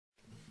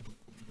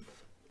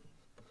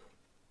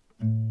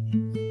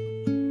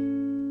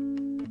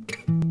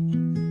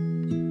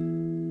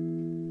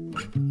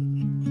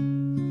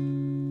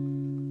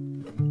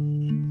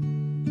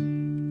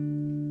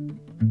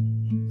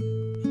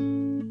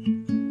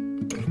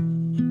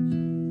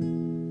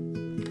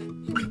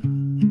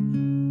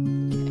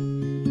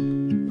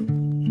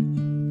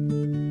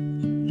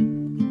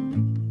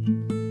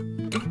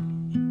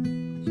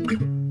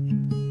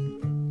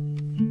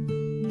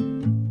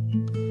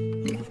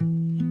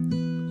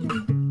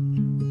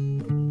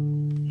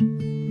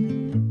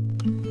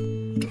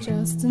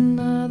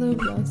a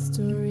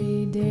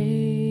blustery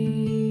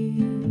day,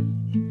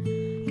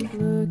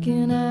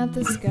 looking at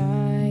the sky,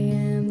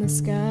 and the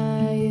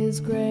sky is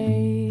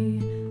gray.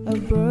 A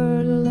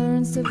bird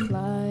learns to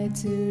fly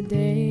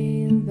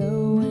today in the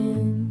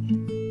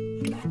wind.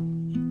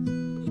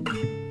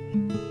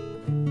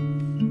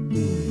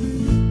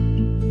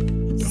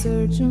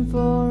 Searching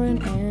for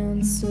an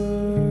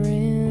answer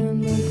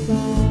in the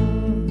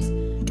clouds.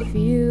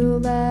 Feel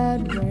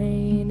that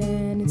rain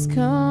and it's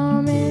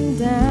coming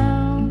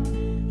down.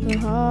 The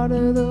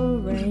harder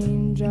the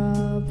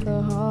raindrop,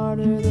 the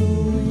harder the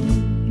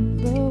wind,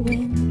 the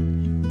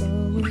wind,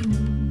 the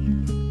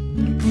wind.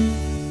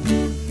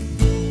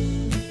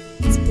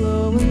 It's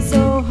blowing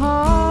so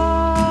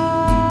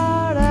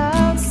hard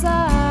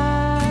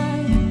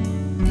outside.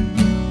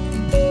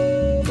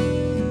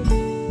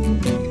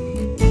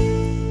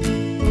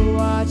 We're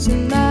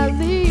watching that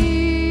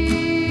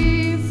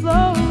leaf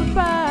float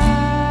by.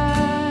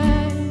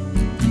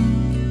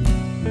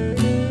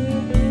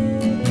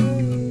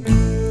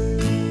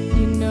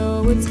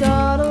 It's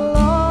got a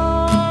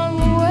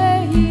long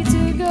way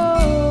to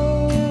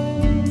go,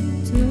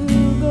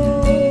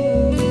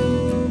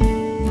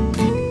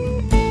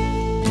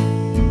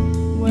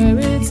 Where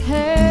it's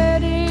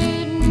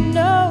headed,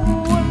 no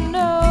one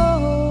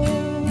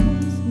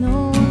knows,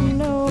 no one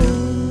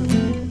knows.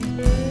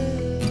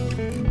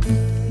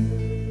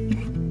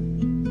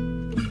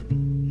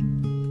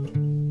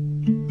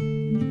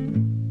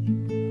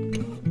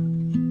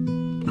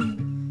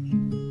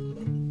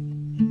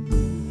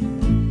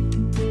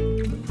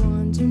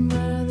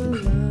 Where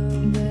the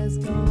love has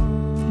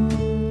gone,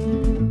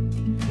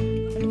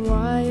 and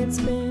why it's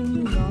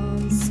been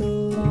gone so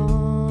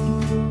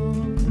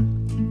long.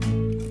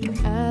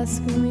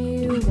 Asking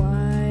me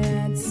why,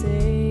 I'd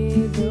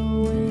say the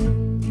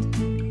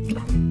wind.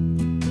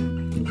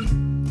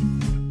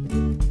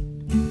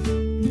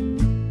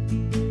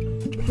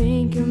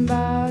 Thinking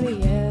about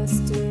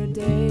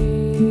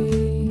yesterday,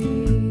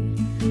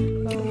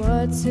 or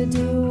what to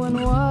do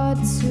and what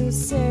to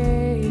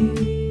say.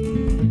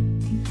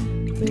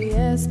 But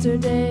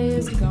yesterday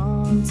is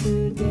gone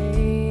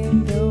today,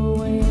 and the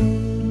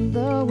wind,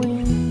 the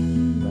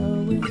wind, the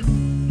wind.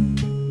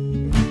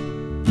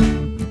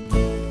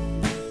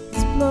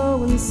 It's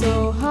blowing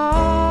so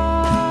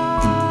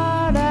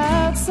hard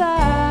outside.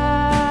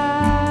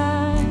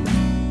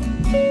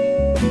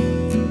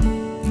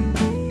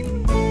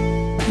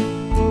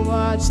 We're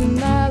watching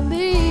that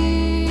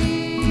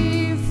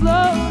leaf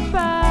float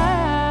by.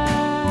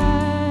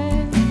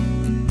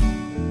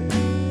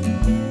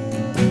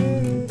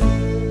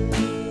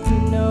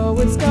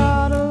 It's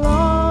got a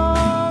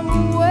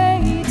long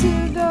way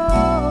to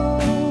go,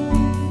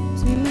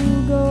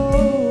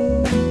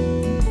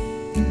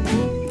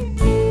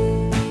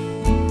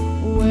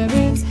 Where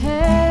it's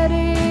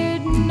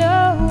headed,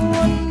 no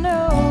one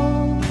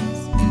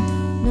knows,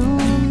 no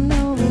one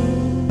knows.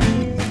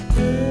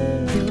 The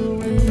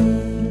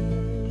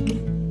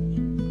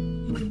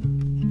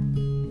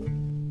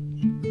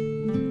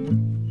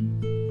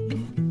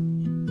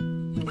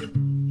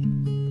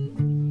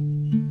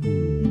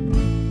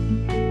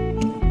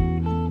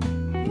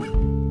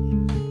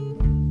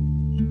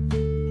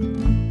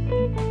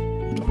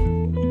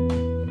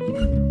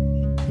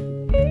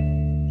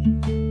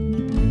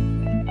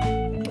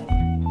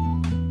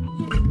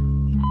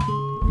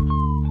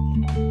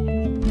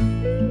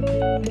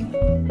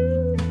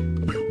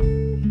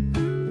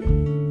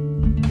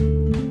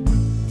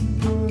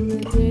On the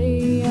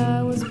day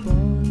I was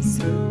born,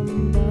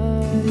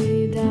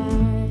 somebody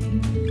died.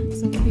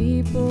 Some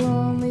people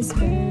only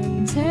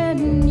spend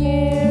 10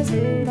 years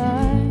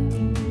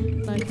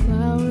alive, like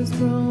flowers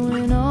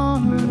growing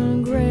on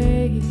a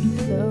grave.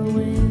 The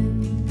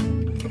wind.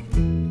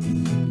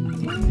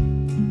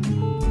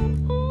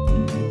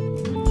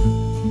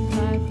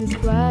 Life is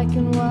black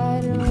and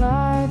white and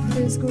life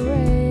is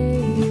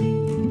gray.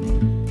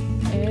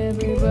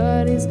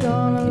 Everybody's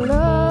gonna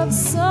love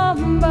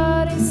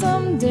somebody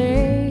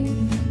someday.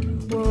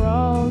 We're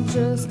all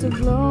just a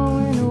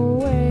blowing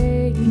away.